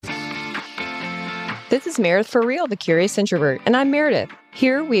This is Meredith for Real, the Curious Introvert, and I'm Meredith.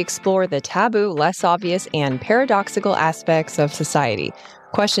 Here we explore the taboo, less obvious, and paradoxical aspects of society.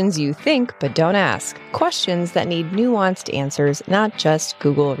 Questions you think but don't ask. Questions that need nuanced answers, not just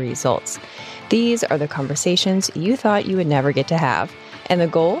Google results. These are the conversations you thought you would never get to have. And the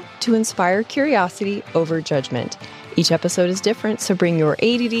goal? To inspire curiosity over judgment. Each episode is different, so bring your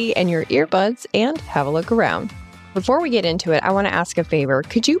ADD and your earbuds and have a look around. Before we get into it, I want to ask a favor.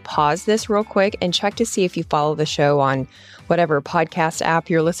 Could you pause this real quick and check to see if you follow the show on whatever podcast app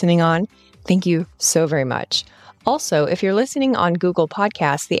you're listening on? Thank you so very much. Also, if you're listening on Google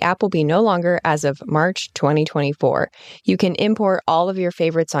Podcasts, the app will be no longer as of March 2024. You can import all of your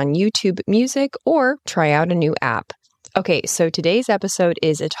favorites on YouTube Music or try out a new app. Okay, so today's episode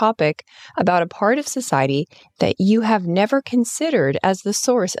is a topic about a part of society that you have never considered as the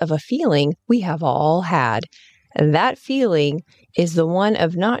source of a feeling we have all had. That feeling is the one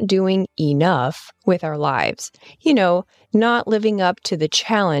of not doing enough with our lives. You know, not living up to the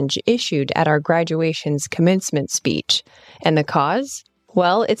challenge issued at our graduation's commencement speech. And the cause?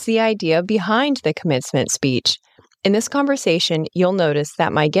 Well, it's the idea behind the commencement speech. In this conversation, you'll notice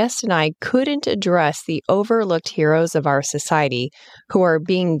that my guest and I couldn't address the overlooked heroes of our society who are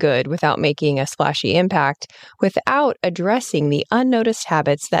being good without making a splashy impact, without addressing the unnoticed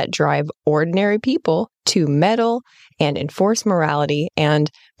habits that drive ordinary people to meddle and enforce morality and,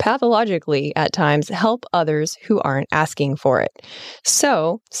 pathologically at times, help others who aren't asking for it.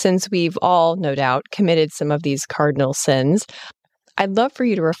 So, since we've all, no doubt, committed some of these cardinal sins, I'd love for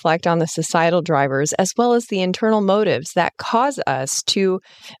you to reflect on the societal drivers as well as the internal motives that cause us to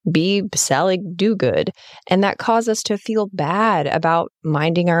be Sally do-good and that cause us to feel bad about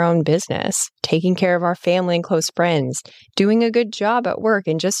minding our own business, taking care of our family and close friends, doing a good job at work,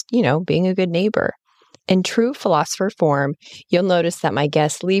 and just, being a good neighbor. In true philosopher form, you'll notice that my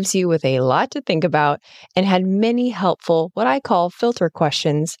guest leaves you with a lot to think about and had many helpful, what I call filter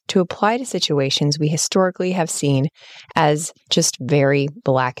questions to apply to situations we historically have seen as just very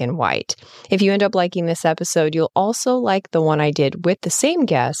black and white. If you end up liking this episode, you'll also like the one I did with the same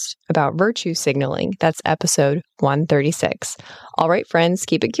guest about virtue signaling. That's episode 136. All right, friends,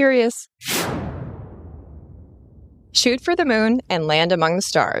 keep it curious. Shoot for the moon and land among the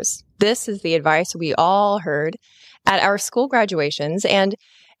stars. This is the advice we all heard at our school graduations and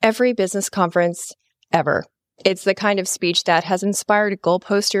every business conference ever. It's the kind of speech that has inspired goal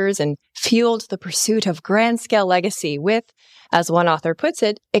posters and fueled the pursuit of grand-scale legacy with, as one author puts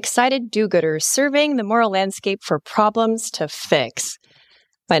it, excited do-gooders surveying the moral landscape for problems to fix.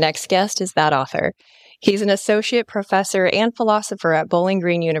 My next guest is that author. He's an associate professor and philosopher at Bowling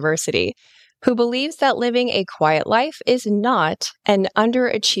Green University, who believes that living a quiet life is not an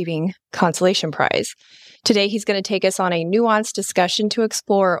underachieving consolation prize. Today, he's going to take us on a nuanced discussion to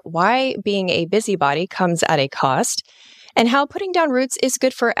explore why being a busybody comes at a cost and how putting down roots is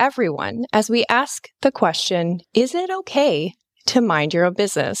good for everyone as we ask the question, is it okay to mind your own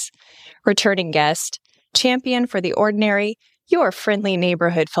business? Returning guest, champion for the ordinary, your friendly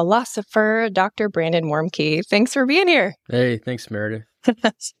neighborhood philosopher, Dr. Brandon Warmke. Thanks for being here. Hey, thanks, Meredith.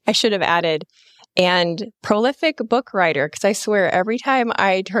 I should have added, and prolific book writer, because I swear every time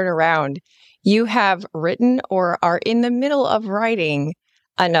I turn around, you have written or are in the middle of writing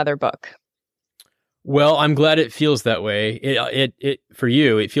another book. Well, I'm glad it feels that way. It for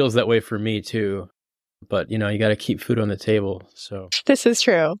you, it feels that way for me too. But, you got to keep food on the table. So this is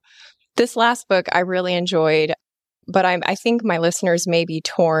true. This last book I really enjoyed, but I think my listeners may be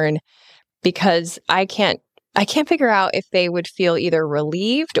torn because I can't figure out if they would feel either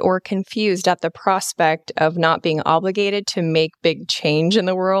relieved or confused at the prospect of not being obligated to make big change in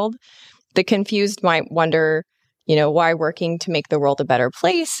the world. The confused might wonder, why working to make the world a better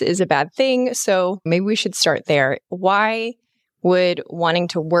place is a bad thing. So maybe we should start there. Why would wanting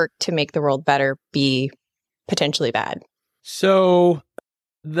to work to make the world better be potentially bad? So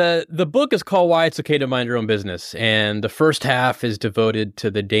the book is called Why It's Okay to Mind Your Own Business, and the first half is devoted to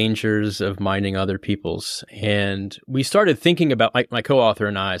the dangers of minding other people's. And we started thinking about, my co-author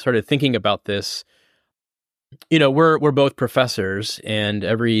and I started thinking about this. We're both professors, and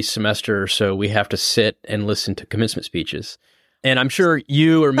every semester or so we have to sit and listen to commencement speeches. And I'm sure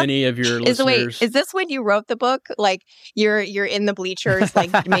you or many of your listeners... Is this when you wrote the book? Like you're in the bleachers,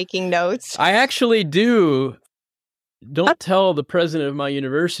 like making notes? I actually do. Don't tell the president of my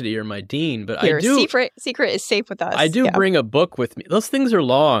university or my dean, but I do. Secret is safe with us. I do bring a book with me. Those things are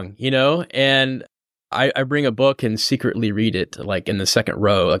long, and I bring a book and secretly read it, like in the second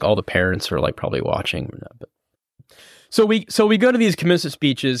row, like all the parents are like probably watching. So we go to these commencement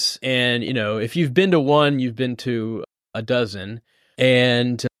speeches, and if you've been to one, you've been to a dozen,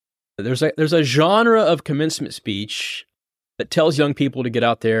 and There's a genre of commencement speech that tells young people to get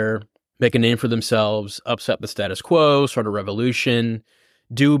out there, make a name for themselves, upset the status quo, start a revolution,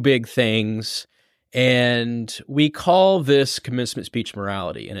 do big things. And we call this commencement speech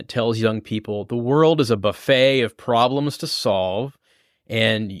morality. And it tells young people the world is a buffet of problems to solve.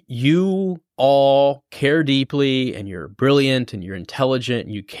 And you all care deeply, and you're brilliant, and you're intelligent,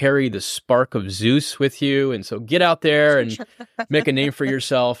 and you carry the spark of Zeus with you. And so get out there and make a name for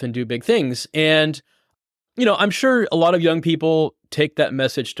yourself and do big things. And, I'm sure a lot of young people take that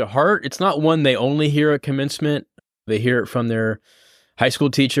message to heart. It's not one they only hear at commencement. They hear it from their high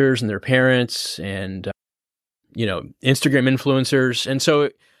school teachers and their parents and, Instagram influencers. And so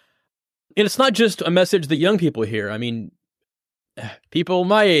it's not just a message that young people hear. I mean, people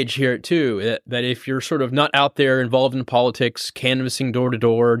my age hear it too, that if you're sort of not out there involved in politics, canvassing door to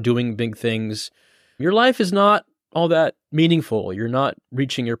door, doing big things, your life is not all that meaningful. You're not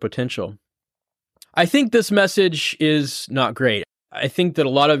reaching your potential. I think this message is not great. I think that a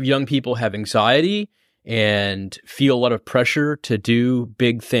lot of young people have anxiety and feel a lot of pressure to do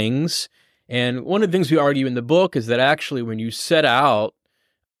big things. And one of the things we argue in the book is that actually when you set out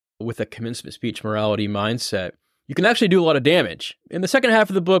with a commencement speech morality mindset, you can actually do a lot of damage. In the second half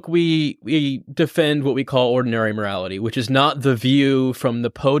of the book, we defend what we call ordinary morality, which is not the view from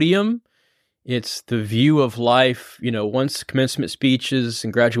the podium. It's the view of life. Once commencement speeches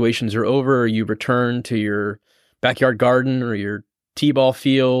and graduations are over, you return to your backyard garden or your t-ball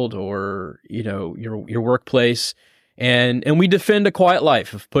field or, your workplace. And we defend a quiet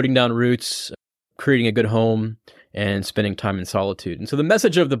life of putting down roots, creating a good home, and spending time in solitude. And so the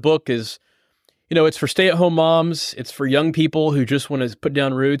message of the book is, it's for stay-at-home moms. It's for young people who just want to put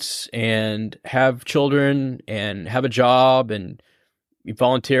down roots and have children and have a job and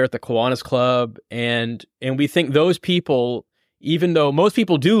volunteer at the Kiwanis Club. And we think those people, even though most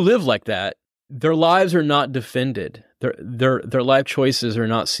people do live like that, their lives are not defended. Their life choices are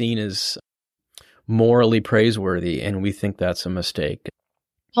not seen as morally praiseworthy, and we think that's a mistake.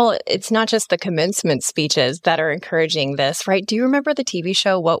 Well, it's not just the commencement speeches that are encouraging this, right? Do you remember the TV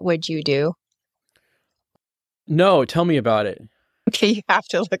show, What Would You Do? No, tell me about it. Okay, you have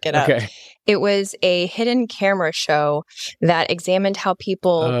to look it up. Okay. It was a hidden camera show that examined how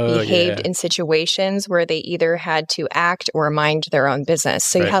people behaved in situations where they either had to act or mind their own business.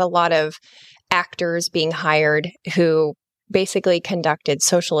 So you had a lot of actors being hired who basically conducted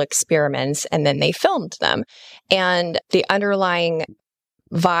social experiments and then they filmed them. And the underlying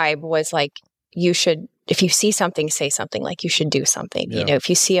vibe was like, if you see something, say something, like you should do something. Yeah. If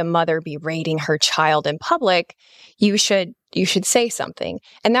you see a mother berating her child in public, you should say something.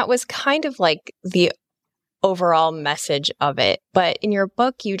 And that was kind of like the overall message of it. But in your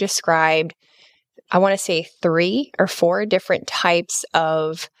book, you described, I want to say 3 or 4 different types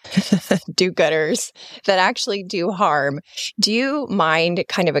of do-gooders that actually do harm. Do you mind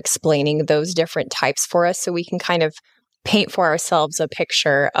kind of explaining those different types for us so we can kind of paint for ourselves a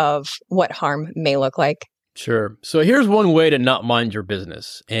picture of what harm may look like? Sure. So here's one way to not mind your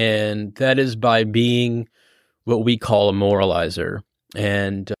business, and that is by being what we call a moralizer.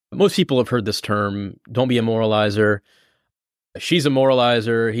 And most people have heard this term, don't be a moralizer. She's a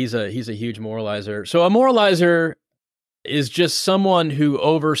moralizer. He's a huge moralizer. So a moralizer is just someone who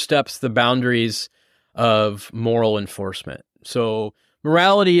oversteps the boundaries of moral enforcement. So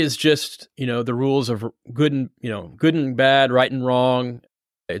morality is just, the rules of good and bad, right and wrong.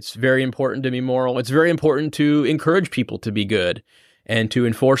 It's very important to be moral. It's very important to encourage people to be good and to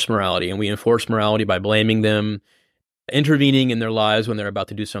enforce morality. And we enforce morality by blaming them, intervening in their lives when they're about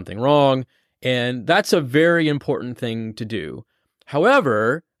to do something wrong. And that's a very important thing to do.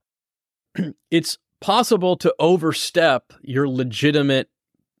 However, it's possible to overstep your legitimate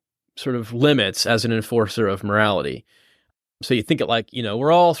sort of limits as an enforcer of morality. So you think it like,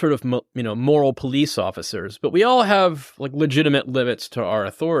 we're all sort of, moral police officers, but we all have like legitimate limits to our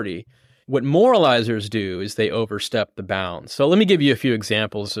authority. What moralizers do is they overstep the bounds. So let me give you a few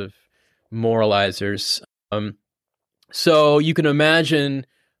examples of moralizers. So you can imagine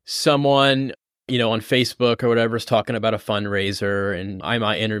someone, on Facebook or whatever is talking about a fundraiser, and I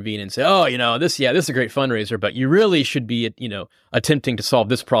might intervene and say, this is a great fundraiser, but you really should be, attempting to solve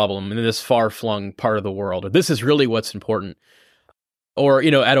this problem in this far-flung part of the world, or this is really what's important. Or,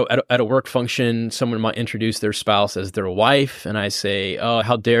 at a work function, someone might introduce their spouse as their wife, and I say, oh,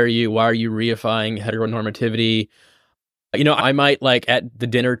 how dare you? Why are you reifying heteronormativity? I might, like, at the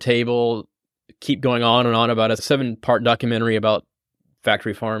dinner table, keep going on and on about a 7-part documentary about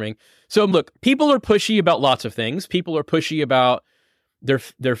factory farming. So look, people are pushy about lots of things. People are pushy about,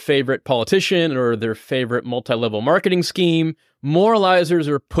 their favorite politician or their favorite multi-level marketing scheme. Moralizers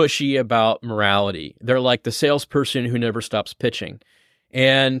are pushy about morality. They're like the salesperson who never stops pitching.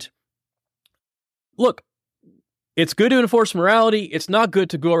 And look, it's good to enforce morality. It's not good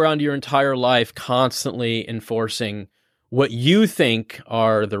to go around your entire life constantly enforcing what you think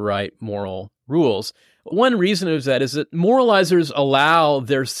are the right moral rules. One reason is that moralizers allow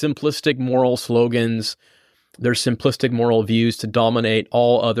their simplistic moral slogans, their simplistic moral views to dominate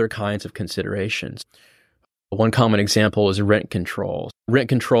all other kinds of considerations. One common example is rent control. Rent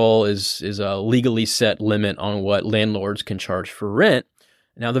control is a legally set limit on what landlords can charge for rent.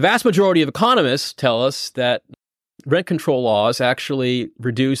 Now, the vast majority of economists tell us that rent control laws actually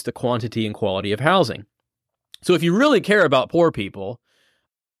reduce the quantity and quality of housing. So if you really care about poor people,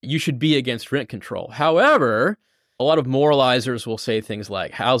 you should be against rent control. However, a lot of moralizers will say things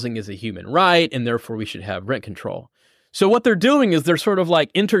like housing is a human right and therefore we should have rent control. So what they're doing is they're sort of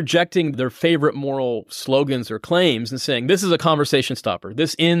like interjecting their favorite moral slogans or claims and saying, this is a conversation stopper.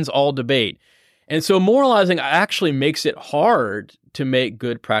 This ends all debate. And so moralizing actually makes it hard to make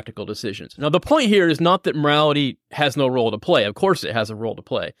good practical decisions. Now, the point here is not that morality has no role to play. Of course, it has a role to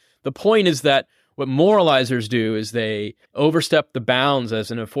play. The point is that what moralizers do is they overstep the bounds as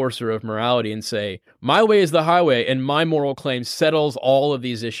an enforcer of morality and say, my way is the highway and my moral claim settles all of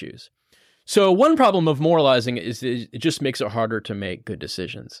these issues. So one problem of moralizing is it just makes it harder to make good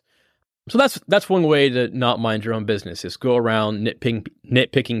decisions. So that's one way to not mind your own business, is go around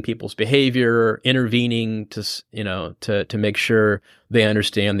nitpicking people's behavior, intervening to make sure they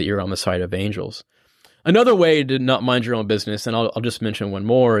understand that you're on the side of angels. Another way to not mind your own business, and I'll just mention one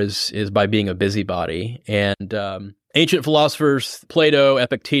more, is by being a busybody. And ancient philosophers, Plato,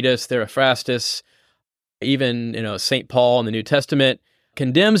 Epictetus, Theophrastus, even St. Paul in the New Testament,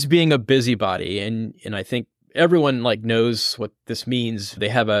 condemns being a busybody. And I think everyone knows what this means. They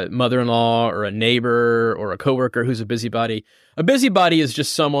have a mother-in-law or a neighbor or a coworker who's a busybody. A busybody is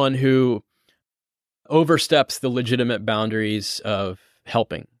just someone who oversteps the legitimate boundaries of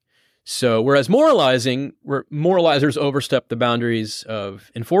helping. So whereas moralizers overstep the boundaries of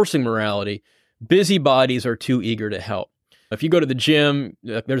enforcing morality, busybodies are too eager to help. If you go to the gym,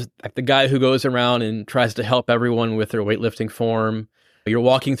 there's the guy who goes around and tries to help everyone with their weightlifting form. You're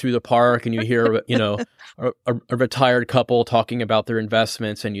walking through the park and you hear, a retired couple talking about their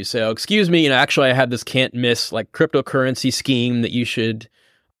investments, and you say, "Oh, excuse me, actually, I have this can't miss cryptocurrency scheme that you should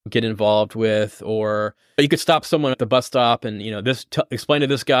get involved with." Or you could stop someone at the bus stop and explain to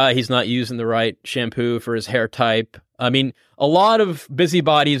this guy he's not using the right shampoo for his hair type. I mean, a lot of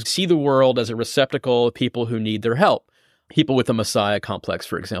busybodies see the world as a receptacle of people who need their help. People with a messiah complex,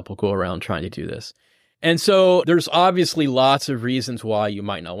 for example, go around trying to do this. And so there's obviously lots of reasons why you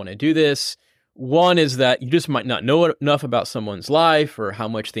might not want to do this. One is that you just might not know enough about someone's life or how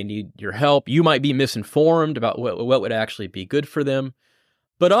much they need your help. You might be misinformed about what would actually be good for them.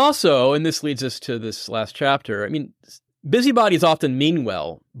 But also, and this leads us to this last chapter, busybodies often mean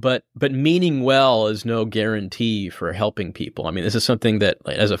well, but meaning well is no guarantee for helping people. This is something that,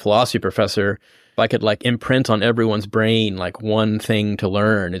 as a philosophy professor, if I could imprint on everyone's brain one thing to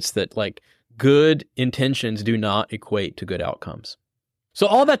learn, it's that good intentions do not equate to good outcomes. So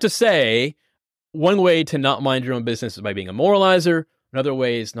all that to say, one way to not mind your own business is by being a moralizer. Another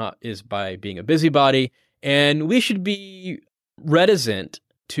way is by being a busybody. And we should be reticent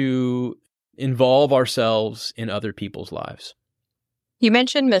to involve ourselves in other people's lives. You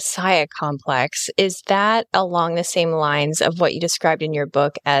mentioned Messiah complex. Is that along the same lines of what you described in your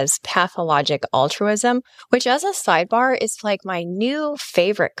book as pathologic altruism, which, as a sidebar, is my new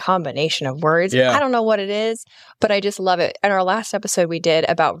favorite combination of words? Yeah. I don't know what it is, but I just love it. In our last episode we did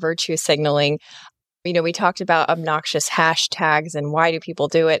about virtue signaling, we talked about obnoxious hashtags and why do people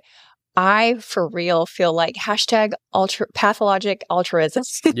do it. I, for real, feel like hashtag pathologic altruism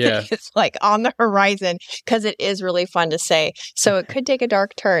Yeah. is on the horizon because it is really fun to say. So it could take a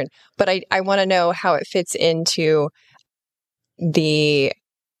dark turn, but I want to know how it fits into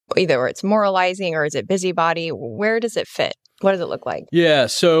either it's moralizing or is it busybody? Where does it fit? What does it look like? Yeah,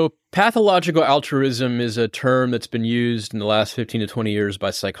 so pathological altruism is a term that's been used in the last 15 to 20 years by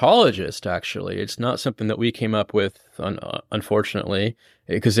psychologists, actually. It's not something that we came up with, unfortunately,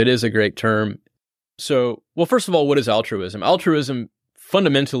 because it is a great term. So, well, first of all, what is altruism? Altruism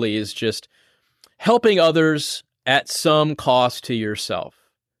fundamentally is just helping others at some cost to yourself.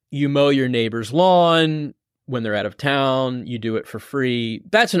 You mow your neighbor's lawn when they're out of town, you do it for free.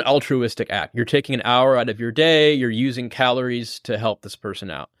 That's an altruistic act. You're taking an hour out of your day, you're using calories to help this person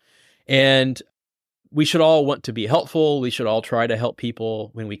out. And we should all want to be helpful. We should all try to help people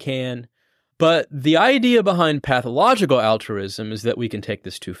when we can. But the idea behind pathological altruism is that we can take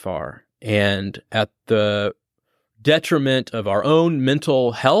this too far. And at the detriment of our own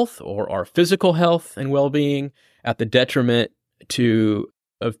mental health or our physical health and well-being, at the detriment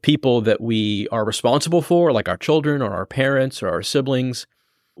of people that we are responsible for, like our children or our parents or our siblings,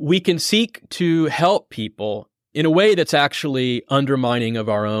 we can seek to help people in a way that's actually undermining of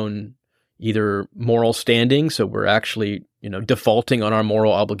our own either moral standing, so we're actually, defaulting on our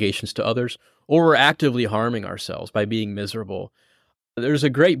moral obligations to others, or we're actively harming ourselves by being miserable. There's a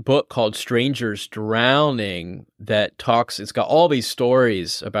great book called Strangers Drowning that it's got all these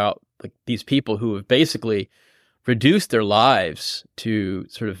stories about like these people who have basically reduced their lives to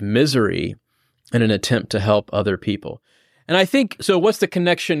sort of misery in an attempt to help other people. And I think, so what's the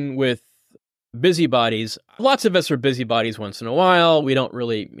connection with busybodies? Lots of us are busybodies once in a while. We don't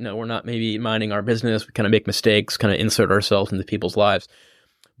really, we're not maybe minding our business. We kind of make mistakes, kind of insert ourselves into people's lives.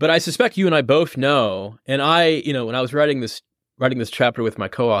 But I suspect you and I both know, and I, when I was writing this chapter with my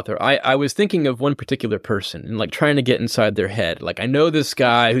co-author, I was thinking of one particular person and like trying to get inside their head. Like I know this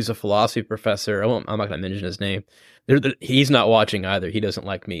guy who's a philosophy professor. I'm not going to mention his name. He's not watching either. He doesn't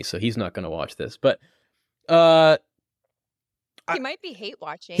like me, so he's not going to watch this. But he might be hate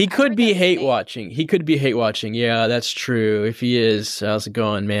watching. He could be hate watching. He could be hate watching. Yeah, that's true. If he is, how's it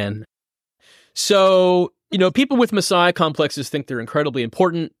going, man? So, people with Messiah complexes think they're incredibly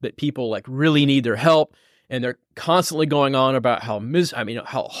important, that people like really need their help. And they're constantly going on about how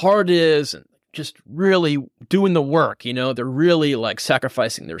hard it is and just really doing the work. They're really like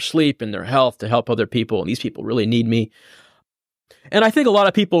sacrificing their sleep and their health to help other people. And these people really need me. And I think a lot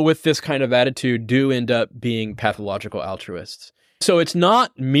of people with this kind of attitude do end up being pathological altruists. So it's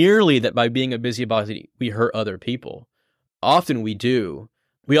not merely that by being a busybody, we hurt other people. Often we do.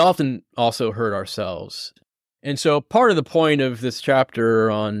 We often also hurt ourselves. And so part of the point of this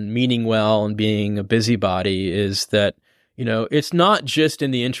chapter on meaning well and being a busybody is that, it's not just in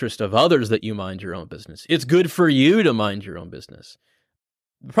the interest of others that you mind your own business. It's good for you to mind your own business.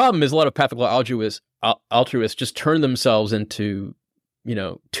 The problem is a lot of pathological altruists just turn themselves into,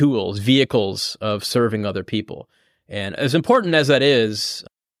 tools, vehicles of serving other people. And as important as that is,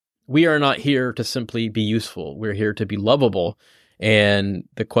 we are not here to simply be useful. We're here to be lovable. And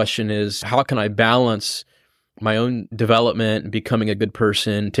the question is, how can I balance my own development, becoming a good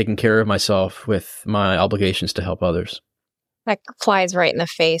person, taking care of myself with my obligations to help others? That flies right in the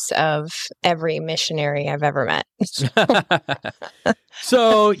face of every missionary I've ever met.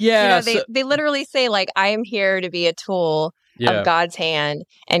 So, yeah. They literally say, like, I am here to be a tool of God's hand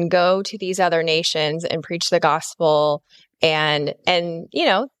and go to these other nations and preach the gospel. And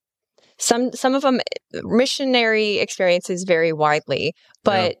some of them, missionary experiences vary widely,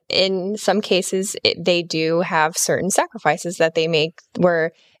 but in some cases, they do have certain sacrifices that they make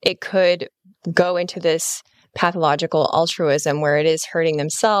where it could go into this pathological altruism where it is hurting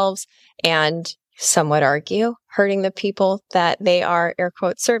themselves and, some would argue, hurting the people that they are, air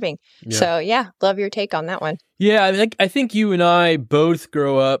quotes, serving. Yeah. So, love your take on that one. Yeah, I think you and I both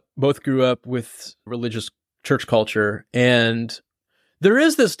grew up with religious church culture, and there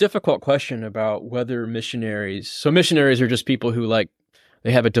is this difficult question about whether missionaries are just people who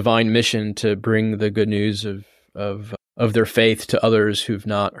they have a divine mission to bring the good news of their faith to others who've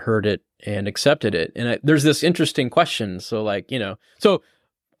not heard it and accepted it. And there's this interesting question. So so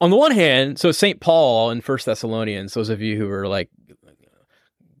on the one hand, so St. Paul in 1 Thessalonians, those of you who are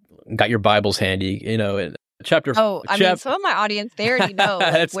got your Bibles handy, in chapter. Oh, some of my audience, they already know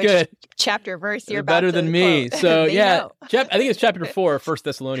that's which good. Chapter verse you're better about to than me. quote. So I think it's chapter 4 of 1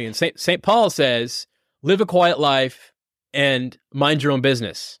 Thessalonians. St. Paul says, live a quiet life and mind your own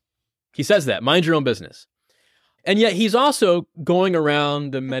business. He says that, mind your own business. And yet he's also going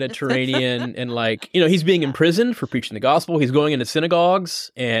around the Mediterranean and he's being imprisoned for preaching the gospel. He's going into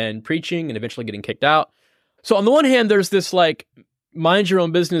synagogues and preaching and eventually getting kicked out. So on the one hand, there's this mind your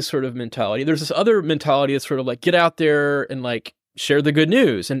own business sort of mentality. There's this other mentality that's sort of get out there and share the good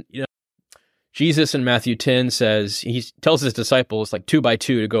news. And, Jesus in Matthew 10 says, he tells his disciples 2 by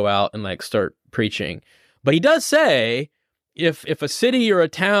 2 to go out and start preaching. But he does say, if a city or a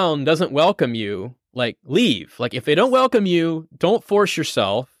town doesn't welcome you, leave. If they don't welcome you, don't force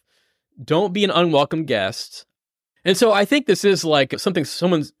yourself. Don't be an unwelcome guest. And so I think this is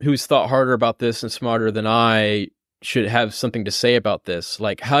someone who's thought harder about this and smarter than I should have something to say about this.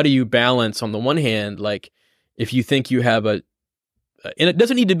 How do you balance, on the one hand, if you think you have and it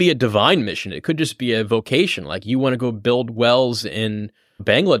doesn't need to be a divine mission. It could just be a vocation. You want to go build wells in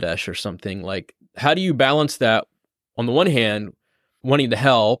Bangladesh or something. How do you balance that, on the one hand, wanting to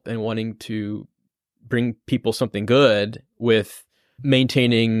help and wanting to bring people something good with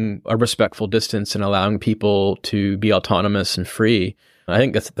maintaining a respectful distance and allowing people to be autonomous and free? I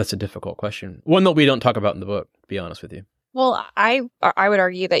think that's a difficult question. One that we don't talk about in the book, to be honest with you. Well, I would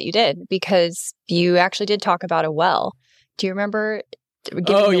argue that you did, because you actually did talk about a well. Do you remember giving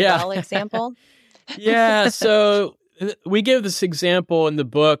the well example? Yeah. So we give this example in the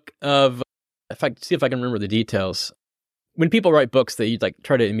book of, if I can remember the details. When people write books, they like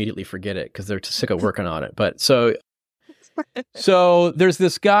try to immediately forget it because they're too sick of working on it. But so there's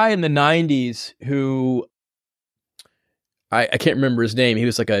this guy in the 90s who I can't remember his name. He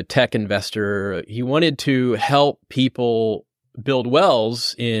was like a tech investor. He wanted to help people build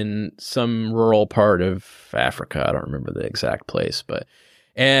wells in some rural part of Africa. I don't remember the exact place,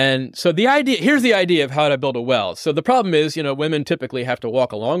 and so here's the idea of how to build a well. So the problem is, women typically have to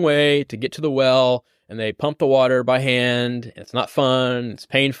walk a long way to get to the well, and they pump the water by hand. It's not fun. It's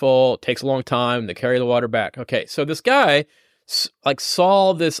painful. It takes a long time. They carry the water back. Okay. So this guy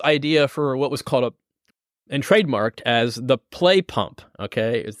saw this idea for what was called and trademarked as the play pump.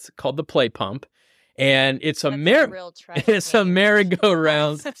 Okay. It's called the play pump. And it's a merry-go-round.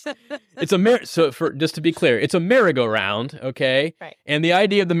 So just to be clear, it's a merry-go-round, okay? Right. And the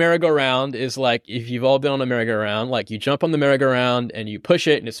idea of the merry-go-round is like, if you've all been on a merry-go-round, like you jump on the merry-go-round and you push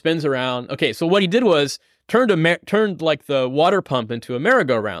it and it spins around. Okay, so what he did was turned like the water pump into a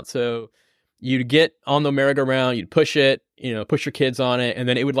merry-go-round. So you'd get on the merry-go-round, you'd push it, push your kids on it, and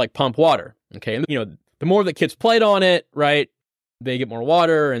then it would like pump water, okay? And the more the kids played on it, right, they get more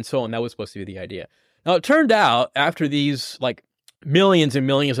water and so on. That was supposed to be the idea. Now, it turned out after these like millions and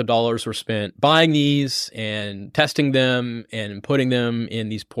millions of dollars were spent buying these and testing them and putting them in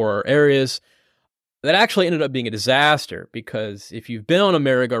these poorer areas, that actually ended up being a disaster, because if you've been on a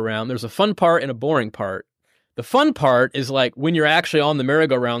merry-go-round, there's a fun part and a boring part. The fun part is like when you're actually on the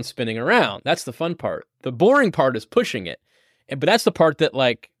merry-go-round spinning around. That's the fun part. The boring part is pushing it. But that's the part that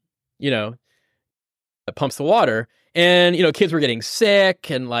that pumps the water. And, kids were getting sick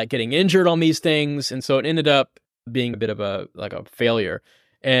and like getting injured on these things. And so it ended up being a bit of a failure.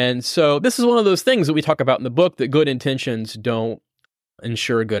 And so this is one of those things that we talk about in the book, that good intentions don't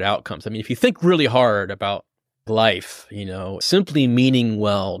ensure good outcomes. I mean, if you think really hard about life, simply meaning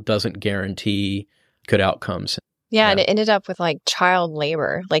well doesn't guarantee good outcomes. Yeah. And it ended up with like child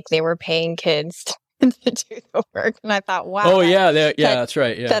labor. Like they were paying kids to do the work. And I thought, wow. Oh, that's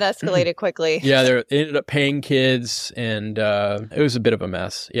right. Yeah. That escalated quickly. Yeah, they ended up paying kids, and it was a bit of a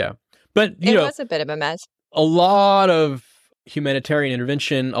mess. Yeah. But, it was a bit of a mess. A lot of humanitarian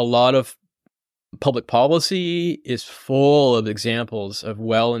intervention, a lot of public policy is full of examples of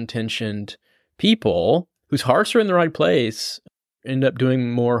well-intentioned people whose hearts are in the right place end up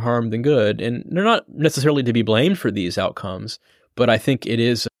doing more harm than good. And they're not necessarily to be blamed for these outcomes, but I think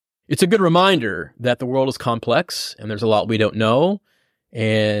it's a good reminder that the world is complex and there's a lot we don't know.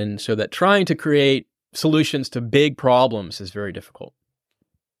 And so that trying to create solutions to big problems is very difficult.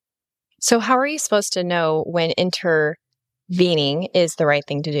 So how are you supposed to know when intervening is the right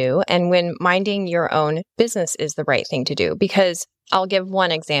thing to do and when minding your own business is the right thing to do? Because I'll give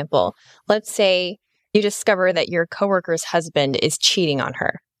one example. Let's say you discover that your coworker's husband is cheating on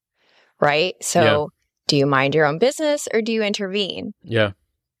her, right? So do you mind your own business or do you intervene? Yeah.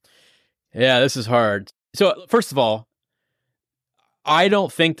 Yeah, this is hard. So first of all, I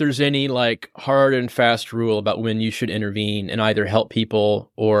don't think there's any like hard and fast rule about when you should intervene and either help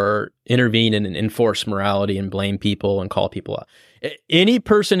people or intervene and enforce morality and blame people and call people out. Any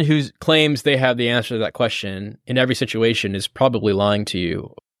person who claims they have the answer to that question in every situation is probably lying to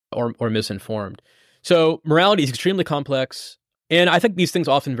you or misinformed. So morality is extremely complex. And I think these things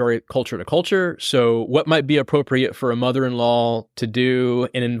often vary culture to culture. So what might be appropriate for a mother-in-law to do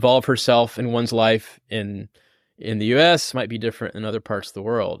and involve herself in one's life in the U.S. might be different in other parts of the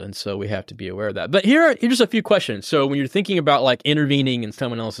world. And so we have to be aware of that. But here's just a few questions. So when you're thinking about like intervening in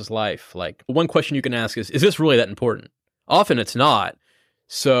someone else's life, like one question you can ask is this really that important? Often it's not.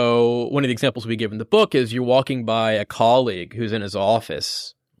 So one of the examples we give in the book is you're walking by a colleague who's in his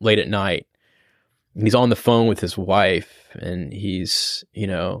office late at night. And he's on the phone with his wife and he's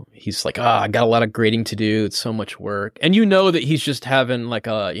like, I got a lot of grading to do. It's so much work. And that he's just having like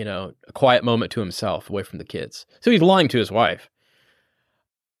a quiet moment to himself away from the kids. So he's lying to his wife.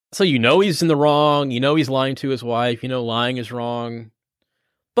 So he's in the wrong, he's lying to his wife, lying is wrong.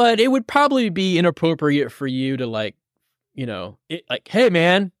 But it would probably be inappropriate for you to hey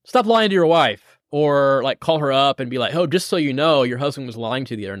man, stop lying to your wife. Or like call her up and be like, oh, just so you know, your husband was lying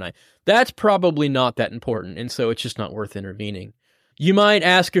to you the other night. That's probably not that important. And so it's just not worth intervening. You might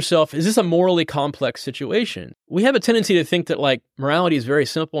ask yourself, is this a morally complex situation? We have a tendency to think that like morality is very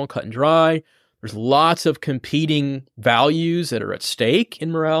simple and cut and dry. There's lots of competing values that are at stake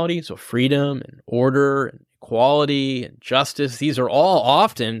in morality. So freedom and order and equality and justice, these are all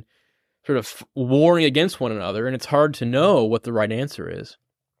often sort of warring against one another, and it's hard to know what the right answer is.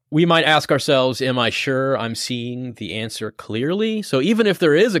 We might ask ourselves, am I sure I'm seeing the answer clearly? So even if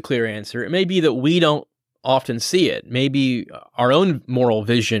there is a clear answer, it may be that we don't often see it. Maybe our own moral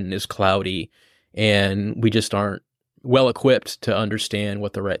vision is cloudy and we just aren't well equipped to understand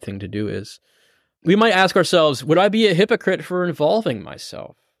what the right thing to do is. We might ask ourselves, would I be a hypocrite for involving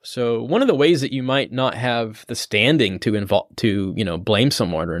myself? So one of the ways that you might not have the standing to blame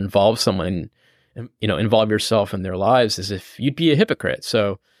someone or involve someone, involve yourself in their lives is if you'd be a hypocrite.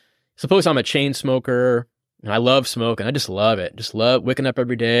 So suppose I'm a chain smoker and I love smoke and I just love it. Just love waking up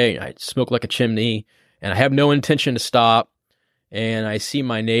every day. I smoke like a chimney and I have no intention to stop. And I see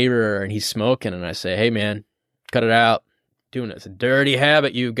my neighbor and he's smoking and I say, hey man, cut it out. Doing it. It's a dirty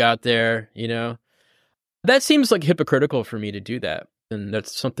habit you got there, That seems like hypocritical for me to do that. And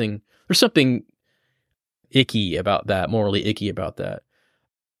there's something icky about that, morally icky about that.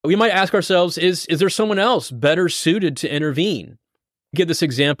 We might ask ourselves, is there someone else better suited to intervene? Give this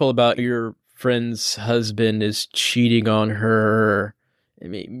example about your friend's husband is cheating on her.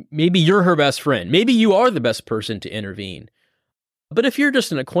 Maybe you're her best friend. Maybe you are the best person to intervene. But if you're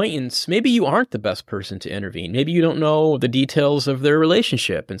just an acquaintance, maybe you aren't the best person to intervene. Maybe you don't know the details of their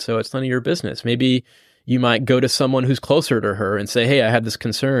relationship, and so it's none of your business. Maybe you might go to someone who's closer to her and say, hey, I have this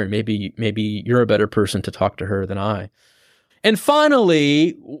concern. Maybe you're a better person to talk to her than I. And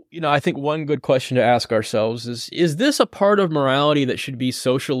finally, I think one good question to ask ourselves is this a part of morality that should be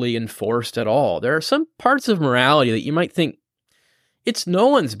socially enforced at all? There are some parts of morality that you might think it's no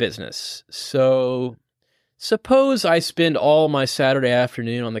one's business. So suppose I spend all my Saturday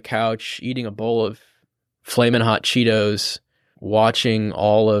afternoon on the couch eating a bowl of Flamin' Hot Cheetos, watching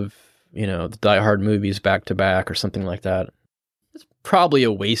all of the Die Hard movies back to back or something like that. It's probably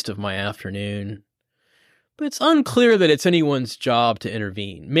a waste of my afternoon. But it's unclear that it's anyone's job to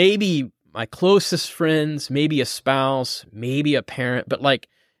intervene. Maybe my closest friends, maybe a spouse, maybe a parent, but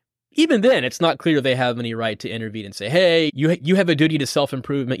even then, it's not clear they have any right to intervene and say, hey, you have a duty to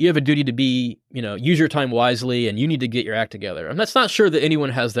self-improvement. You have a duty to be, use your time wisely, and you need to get your act together. I'm not sure that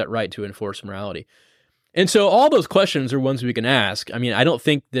anyone has that right to enforce morality. And so all those questions are ones we can ask. I don't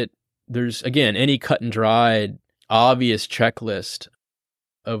think that there's, again, any cut and dried, obvious checklist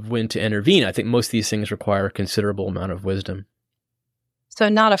of when to intervene. I think most of these things require a considerable amount of wisdom. So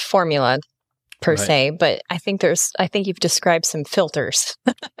not a formula per se, but I think you've described some filters.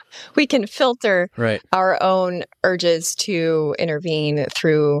 We can filter our own urges to intervene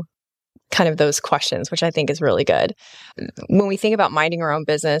through kind of those questions, which I think is really good. When we think about minding our own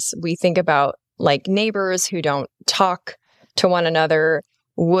business, we think about neighbors who don't talk to one another,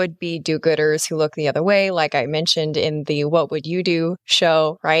 would-be do-gooders who look the other way, like I mentioned in the What Would You Do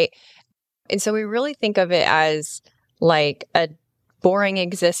show, right? And so we really think of it as a boring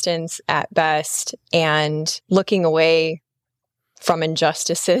existence at best and looking away from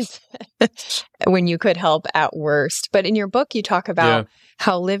injustices when you could help at worst. But in your book, you talk about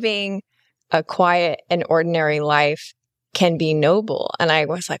how living a quiet and ordinary life can be noble. And I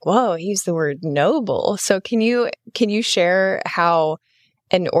was like, whoa, he used the word noble. So can you share how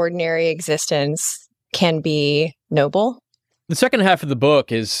an ordinary existence can be noble? The second half of the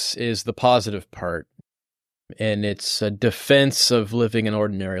book is the positive part, and it's a defense of living an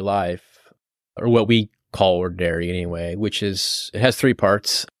ordinary life, or what we call ordinary anyway, which is, it has three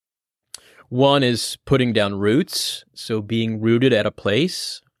parts. One is putting down roots, so being rooted at a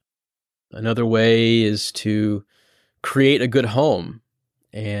place. Another way is to create a good home,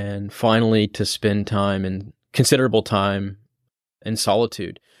 and finally to spend considerable time in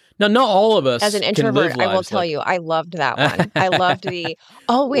solitude. Now, not all of us. As an introvert, I will tell you, I loved that one. I loved I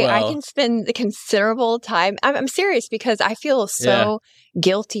can spend considerable time. I'm serious, because I feel so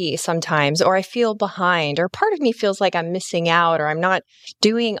guilty sometimes, or I feel behind, or part of me feels like I'm missing out, or I'm not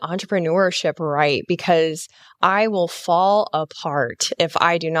doing entrepreneurship right, because I will fall apart if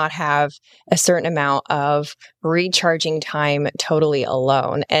I do not have a certain amount of recharging time totally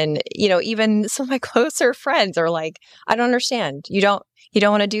alone. And, even some of my closer friends are like, I don't understand. You don't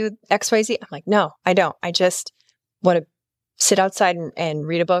want to do XYZ? I'm like, no, I don't. I just want to sit outside and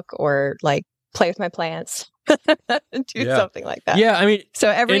read a book, or play with my plants, do something like that. Yeah, so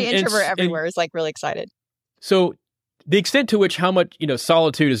every introvert everywhere is really excited. So the extent to which how much,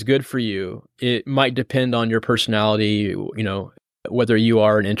 solitude is good for you, it might depend on your personality, whether you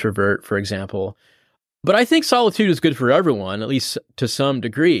are an introvert, for example. But I think solitude is good for everyone, at least to some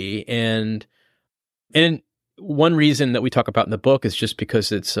degree. And one reason that we talk about in the book is just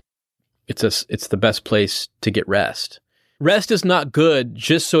because it's it's the best place to get rest. Rest is not good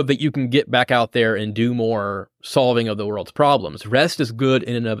just so that you can get back out there and do more solving of the world's problems. Rest is good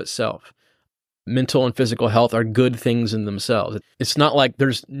in and of itself. Mental and physical health are good things in themselves. It's not like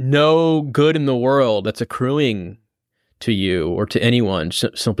there's no good in the world that's accruing to you or to anyone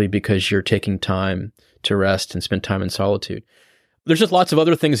simply because you're taking time to rest and spend time in solitude. There's just lots of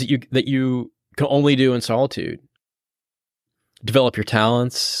other things that you can only do in solitude. Develop your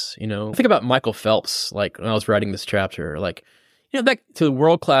talents, Think about Michael Phelps, like when I was writing this chapter, back to the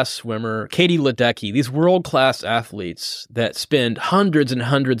world-class swimmer, Katie Ledecky, these world-class athletes that spend hundreds and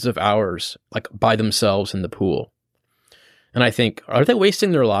hundreds of hours by themselves in the pool. And I think, are they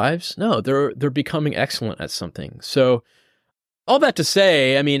wasting their lives? No, they're becoming excellent at something. So all that to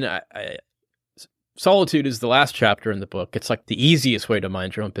say, solitude is the last chapter in the book. It's like the easiest way to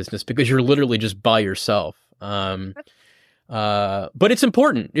mind your own business because you're literally just by yourself. But it's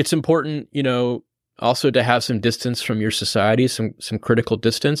important. It's important, also to have some distance from your society, some critical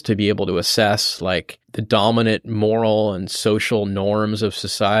distance to be able to assess the dominant moral and social norms of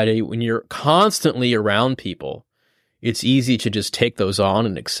society. When you're constantly around people, it's easy to just take those on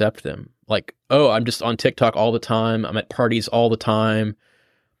and accept them. I'm just on TikTok all the time. I'm at parties all the time.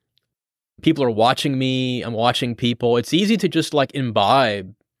 People are watching me. I'm watching people. It's easy to just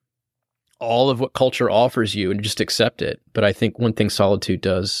imbibe all of what culture offers you and just accept it. But I think one thing solitude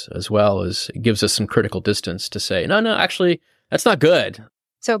does as well is it gives us some critical distance to say, no, actually, that's not good.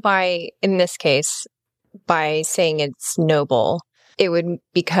 So in this case, by saying it's noble, it would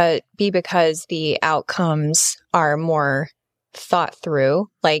be because the outcomes are more thought through,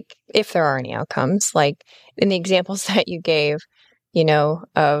 if there are any outcomes, in the examples that you gave,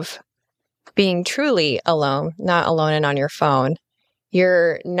 of being truly alone, not alone and on your phone.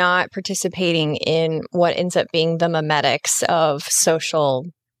 You're not participating in what ends up being the memetics of social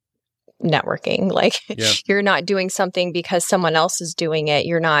networking. You're not doing something because someone else is doing it.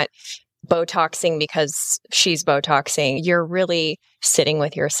 You're not Botoxing because she's Botoxing. You're really sitting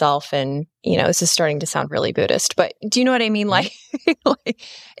with yourself. And, this is starting to sound really Buddhist, but do you know what I mean?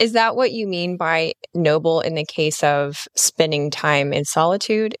 Is that what you mean by noble in the case of spending time in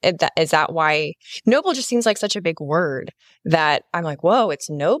solitude? Is that why noble just seems like such a big word that I'm like, whoa,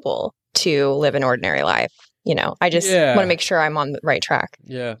 it's noble to live an ordinary life. I just want to make sure I'm on the right track.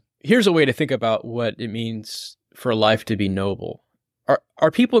 Yeah. Here's a way to think about what it means for a life to be noble.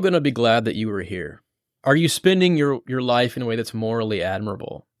 Are people going to be glad that you were here? Are you spending your life in a way that's morally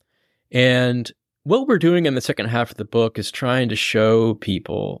admirable? And what we're doing in the second half of the book is trying to show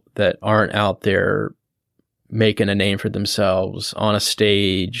people that aren't out there making a name for themselves on a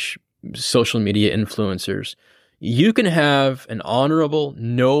stage, social media influencers. You can have an honorable,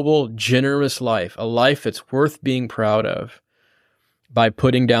 noble, generous life, a life that's worth being proud of by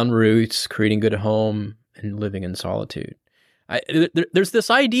putting down roots, creating a good home, and living in solitude. There's this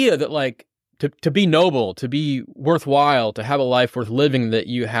idea that to be noble, to be worthwhile, to have a life worth living, that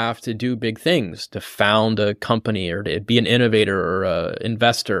you have to do big things, to found a company or to be an innovator or an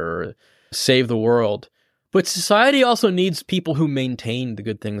investor or save the world. But society also needs people who maintain the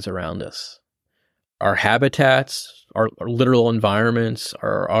good things around us. Our habitats, our literal environments,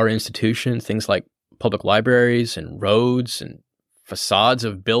 our institutions, things like public libraries and roads and facades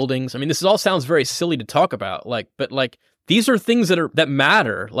of buildings. This all sounds very silly to talk about, but these are things that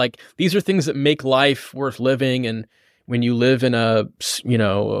matter. These are things that make life worth living. And when you live in a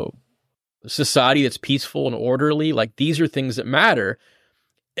society that's peaceful and orderly, these are things that matter.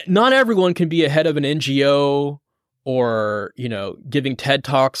 Not everyone can be a head of an NGO or, giving TED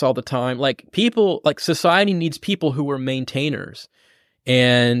Talks all the time. Society needs people who are maintainers.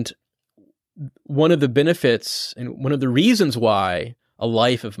 And one of the benefits and one of the reasons why a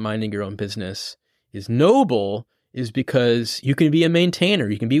life of minding your own business is noble is because you can be a maintainer.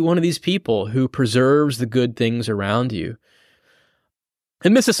 You can be one of these people who preserves the good things around you.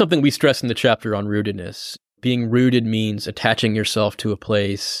 And this is something we stress in the chapter on rootedness. Being rooted means attaching yourself to a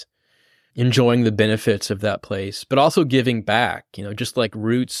place, enjoying the benefits of that place, but also giving back. Just like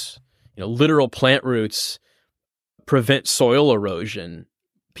roots, literal plant roots prevent soil erosion.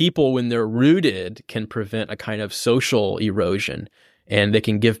 People, when they're rooted, can prevent a kind of social erosion, and they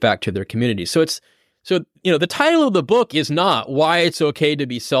can give back to their community. So the title of the book is not why it's okay to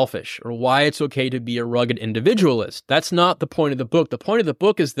be selfish or why it's okay to be a rugged individualist. That's not the point of the book. The point of the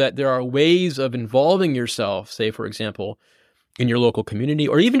book is that there are ways of involving yourself, say, for example, in your local community,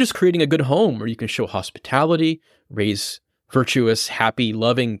 or even just creating a good home where you can show hospitality, raise virtuous, happy,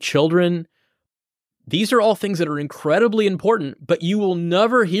 loving children. These are all things that are incredibly important, but you will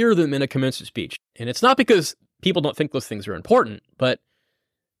never hear them in a commencement speech. And it's not because people don't think those things are important, but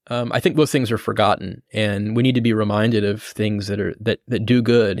I think those things are forgotten, and we need to be reminded of things that do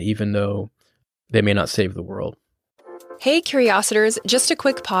good, even though they may not save the world. Hey, Curiositors, just a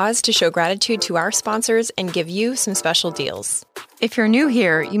quick pause to show gratitude to our sponsors and give you some special deals. If you're new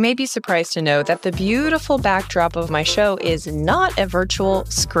here, you may be surprised to know that the beautiful backdrop of my show is not a virtual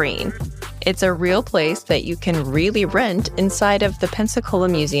screen. It's a real place that you can really rent inside of the Pensacola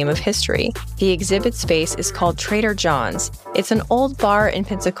Museum of History. The exhibit space is called Trader John's. It's an old bar in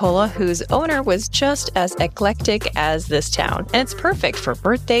Pensacola whose owner was just as eclectic as this town. And it's perfect for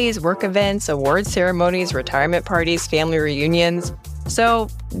birthdays, work events, award ceremonies, retirement parties, family reunions. So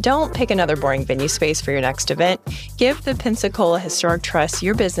don't pick another boring venue space for your next event. Give the Pensacola Historic Trust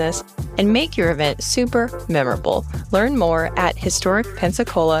your business and make your event super memorable. Learn more at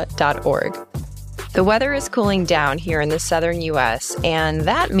historicpensacola.org. The weather is cooling down here in the southern U.S., and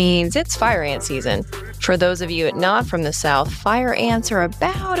that means it's fire ant season. For those of you not from the South, fire ants are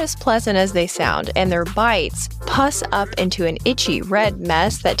about as pleasant as they sound, and their bites pus up into an itchy red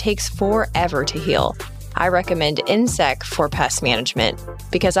mess that takes forever to heal. I recommend Insect for pest management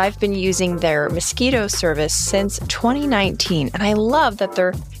because I've been using their mosquito service since 2019, and I love that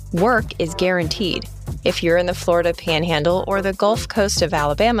their work is guaranteed. If you're in the Florida Panhandle or the Gulf Coast of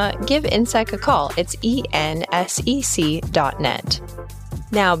Alabama, give Insect a call. It's ensec.net.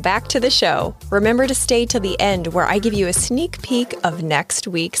 Now back to the show. Remember to stay till the end where I give you a sneak peek of next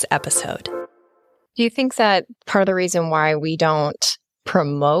week's episode. Do you think that part of the reason why we don't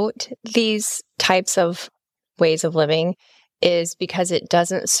promote these types of ways of living is because it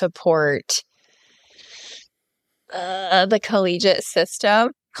doesn't support the collegiate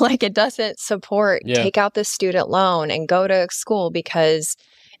system? Like, it doesn't support take out the student loan and go to school, because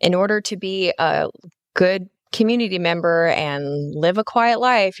in order to be a good community member and live a quiet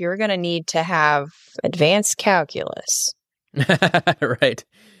life, you're going to need to have advanced calculus. Right.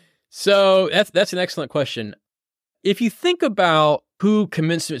 So that's an excellent question. If you think about who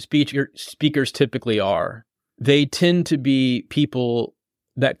commencement speakers typically are, they tend to be people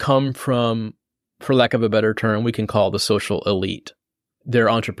that come from, for lack of a better term, we can call the social elite.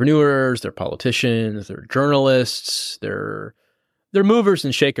 They're entrepreneurs, they're politicians, they're journalists, they're movers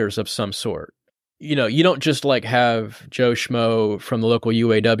and shakers of some sort. You know, you don't just like have Joe Schmo from the local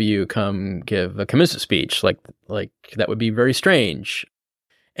UAW come give a commencement speech. Like that would be very strange.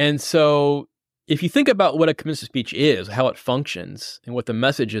 And so if you think about what a commencement speech is, how it functions, and what the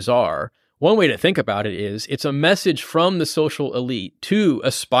messages are, one way to think about it is it's a message from the social elite to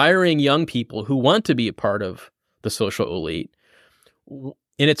aspiring young people who want to be a part of the social elite. And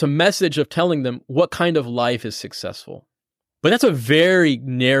it's a message of telling them what kind of life is successful. But that's a very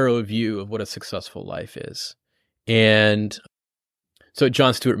narrow view of what a successful life is. And so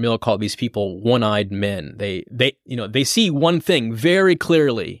John Stuart Mill called these people one-eyed men. They see one thing very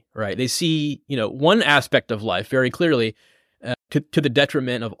clearly, right? They see, one aspect of life very clearly to the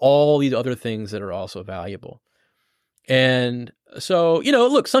detriment of all these other things that are also valuable. And so,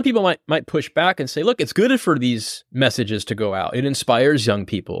 look, some people might push back and say, look, it's good for these messages to go out. It inspires young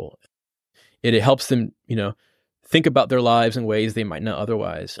people. It helps them, think about their lives in ways they might not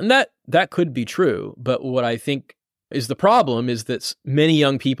otherwise. And that could be true. But what I think is the problem is that many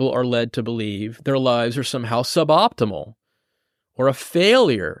young people are led to believe their lives are somehow suboptimal or a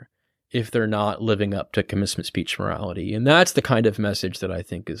failure if they're not living up to commencement speech morality. And that's the kind of message that I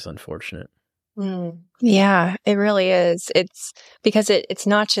think is unfortunate. Yeah, it really is. It's because it's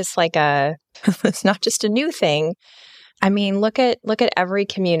not just like it's not just a new thing. I mean, look at every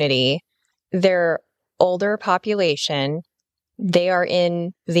community. Their older population, they are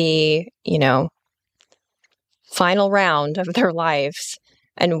in the, final round of their lives.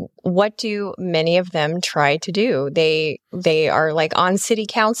 And what do many of them try to do? They are like on city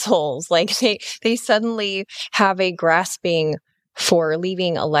councils, like they suddenly have a grasping for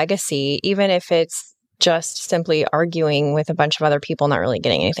leaving a legacy, even if it's just simply arguing with a bunch of other people, not really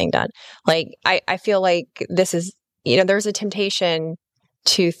getting anything done. Like, I feel like this is, there's a temptation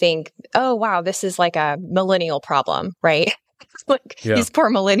to think, oh, wow, this is like a millennial problem, right? These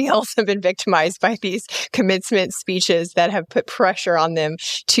poor millennials have been victimized by these commencement speeches that have put pressure on them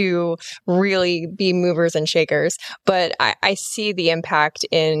to really be movers and shakers. But I see the impact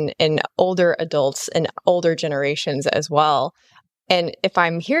in older adults and older generations as well. And if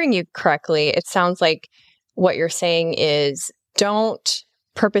I'm hearing you correctly, it sounds like what you're saying is don't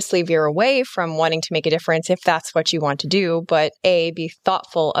purposely veer away from wanting to make a difference if that's what you want to do, but be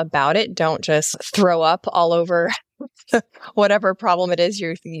thoughtful about it. Don't just throw up all over whatever problem it is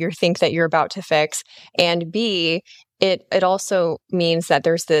you think that you're about to fix. And B, it also means that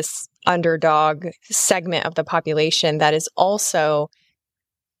there's this underdog segment of the population that is also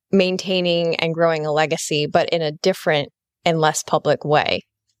maintaining and growing a legacy, but in a different and less public way.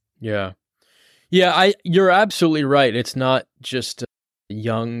 Yeah. Yeah, you're absolutely right. It's not just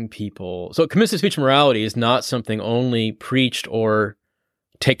young people. So commitment to speech and morality is not something only preached or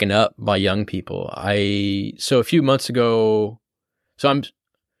taken up by young people. So a few months ago, I'm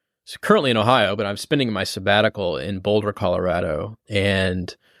currently in Ohio, but I'm spending my sabbatical in Boulder, Colorado.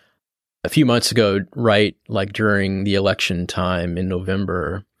 And a few months ago, right, like during the election time in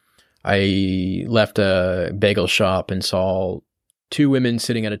November, I left a bagel shop and saw two women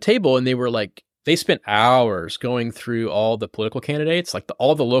sitting at a table, and they spent hours going through all the political candidates, like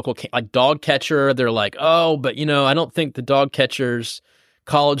all the local, like dog catcher. They're like, oh, but I don't think the dog catcher's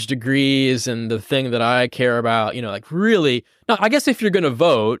college degrees and the thing that I care about, like really. Now, I guess if you're going to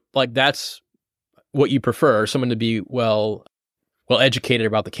vote, like that's what you prefer, someone to be well educated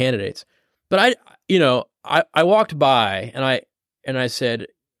about the candidates. But I walked by and I said,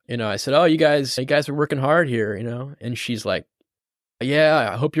 oh, you guys are working hard here, and she's like, yeah,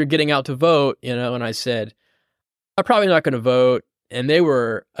 I hope you're getting out to vote, and I said, I'm probably not going to vote. And they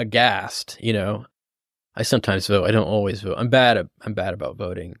were aghast, I sometimes vote. I don't always vote. I'm bad about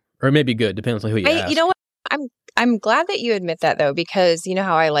voting, or it may be good. Depends on who you ask. You know what? I'm glad that you admit that, though, because you know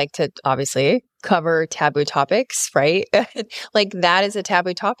how I like to obviously cover taboo topics, right? Like that is a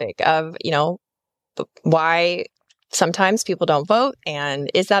taboo topic of, why sometimes people don't vote, and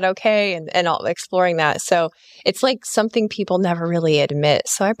is that okay? And all exploring that. So it's like something people never really admit.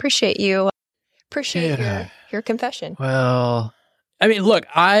 So I appreciate your confession. Well, I mean, look,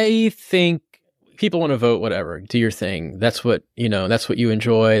 I think people want to vote, whatever, do your thing. That's what you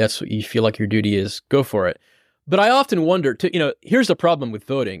enjoy. That's what you feel like your duty is. Go for it. But I often wonder, here's the problem with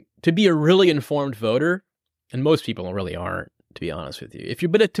voting. To be a really informed voter, and most people really aren't, to be honest with you.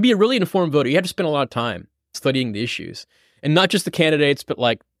 But to be a really informed voter, you have to spend a lot of time studying the issues, and not just the candidates, but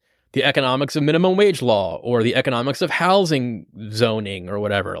like the economics of minimum wage law or the economics of housing zoning or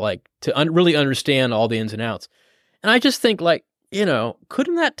whatever, like to really understand all the ins and outs. And I just think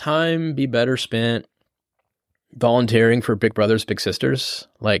couldn't that time be better spent volunteering for Big Brothers Big Sisters?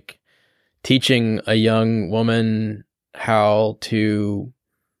 Like teaching a young woman how to,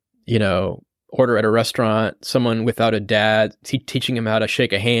 order at a restaurant, someone without a dad, teaching him how to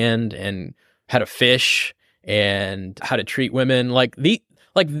shake a hand and how to fish and how to treat women.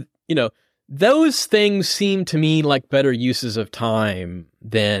 Those things seem to me like better uses of time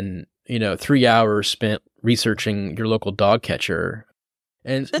than, 3 hours spent researching your local dog catcher.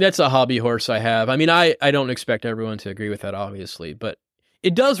 And that's a hobby horse I have. I mean, I don't expect everyone to agree with that, obviously, but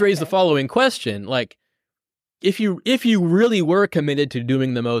it does raise the following question. Like, if you really were committed to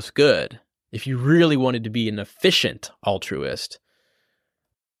doing the most good, if you really wanted to be an efficient altruist,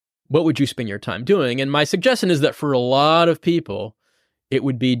 what would you spend your time doing? And my suggestion is that for a lot of people, it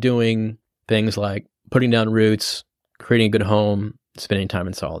would be doing things like putting down roots, creating a good home, spending time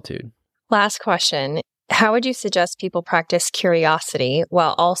in solitude. Last question. How would you suggest people practice curiosity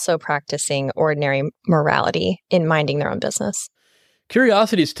while also practicing ordinary morality in minding their own business?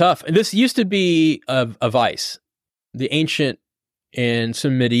 Curiosity is tough. This used to be a vice. The ancient and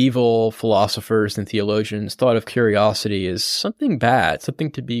some medieval philosophers and theologians thought of curiosity as something bad,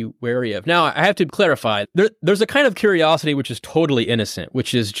 something to be wary of. Now, I have to clarify, there's a kind of curiosity which is totally innocent,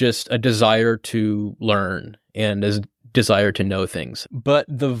 which is just a desire to learn and a desire to know things. But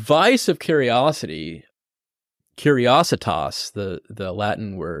the vice of curiosity, curiositas, the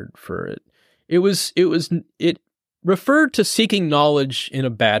Latin word for it, it referred to seeking knowledge in a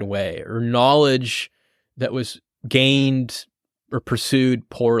bad way, or knowledge that was gained or pursued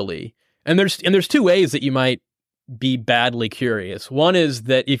poorly. And there's two ways that you might be badly curious. One is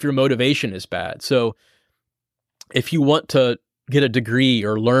that if your motivation is bad. So if you want to get a degree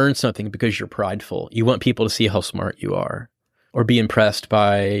or learn something because you're prideful, you want people to see how smart you are or be impressed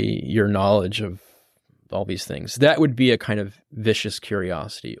by your knowledge of all these things, that would be a kind of vicious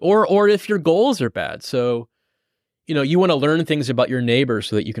curiosity. Or if your goals are bad. So, you want to learn things about your neighbor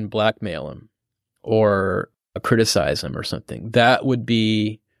so that you can blackmail him or criticize him or something. That would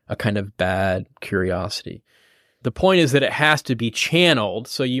be a kind of bad curiosity. The point is that it has to be channeled.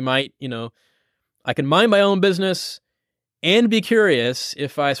 So you might, I can mind my own business and be curious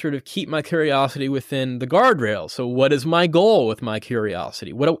if I sort of keep my curiosity within the guardrails. So what is my goal with my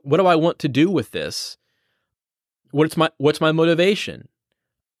curiosity? What do I want to do with this? What's my motivation?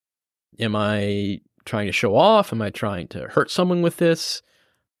 Am I trying to show off? Am I trying to hurt someone with this?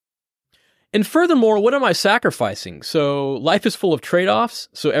 And furthermore, what am I sacrificing? So life is full of trade-offs.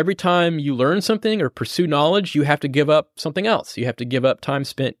 So every time you learn something or pursue knowledge, you have to give up something else. You have to give up time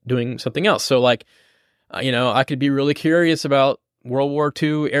spent doing something else. So I could be really curious about World War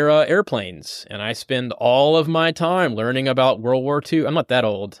II era airplanes, and I spend all of my time learning about World War II. I'm not that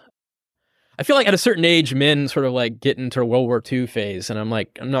old. I feel like at a certain age, men sort of like get into World War II phase, and I'm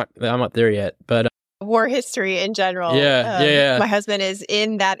like, I'm not there yet. But war history in general. Yeah. My husband is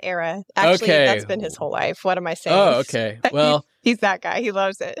in that era. Actually, that's been his whole life. What am I saying? Oh, okay. Well, he's that guy. He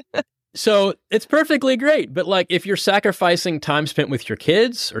loves it. So it's perfectly great. But like, if you're sacrificing time spent with your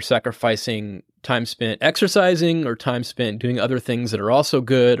kids, or sacrificing time spent exercising, or time spent doing other things that are also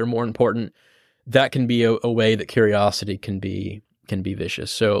good or more important, that can be a way that curiosity can be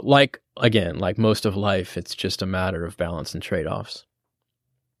vicious. So like most of life, it's just a matter of balance and trade-offs.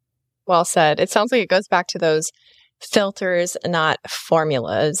 Well said. It sounds like it goes back to those filters, not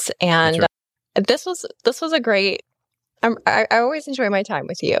formulas. And this was a great. I always enjoy my time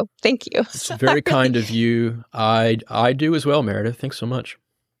with you. Thank you. It's very kind of you. I do as well, Meredith. Thanks so much.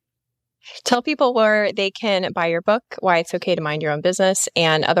 Tell people where they can buy your book, Why It's Okay to Mind Your Own Business,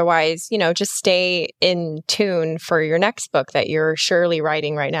 and otherwise, just stay in tune for your next book that you're surely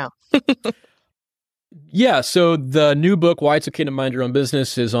writing right now. Yeah, so the new book, Why It's Okay to Mind Your Own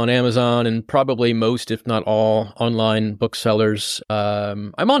Business, is on Amazon and probably most, if not all, online booksellers.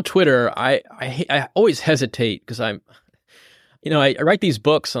 I'm on Twitter. I always hesitate because I write these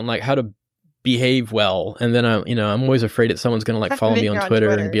books on like how to behave well, and then I'm always afraid that someone's going to like follow me on Twitter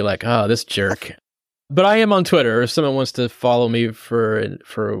and be like, oh, this jerk. But I am on Twitter. If someone wants to follow me for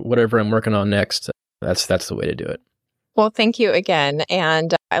whatever I'm working on next, that's the way to do it. Well, thank you again,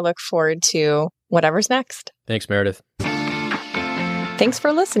 and I look forward to whatever's next. Thanks, Meredith. Thanks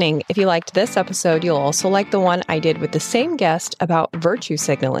for listening. If you liked this episode, you'll also like the one I did with the same guest about virtue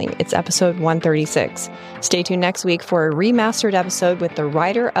signaling. It's episode 136. Stay tuned next week for a remastered episode with the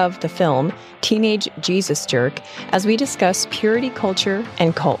writer of the film, Teenage Jesus Jerk, as we discuss purity culture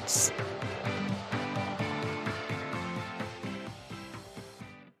and cults.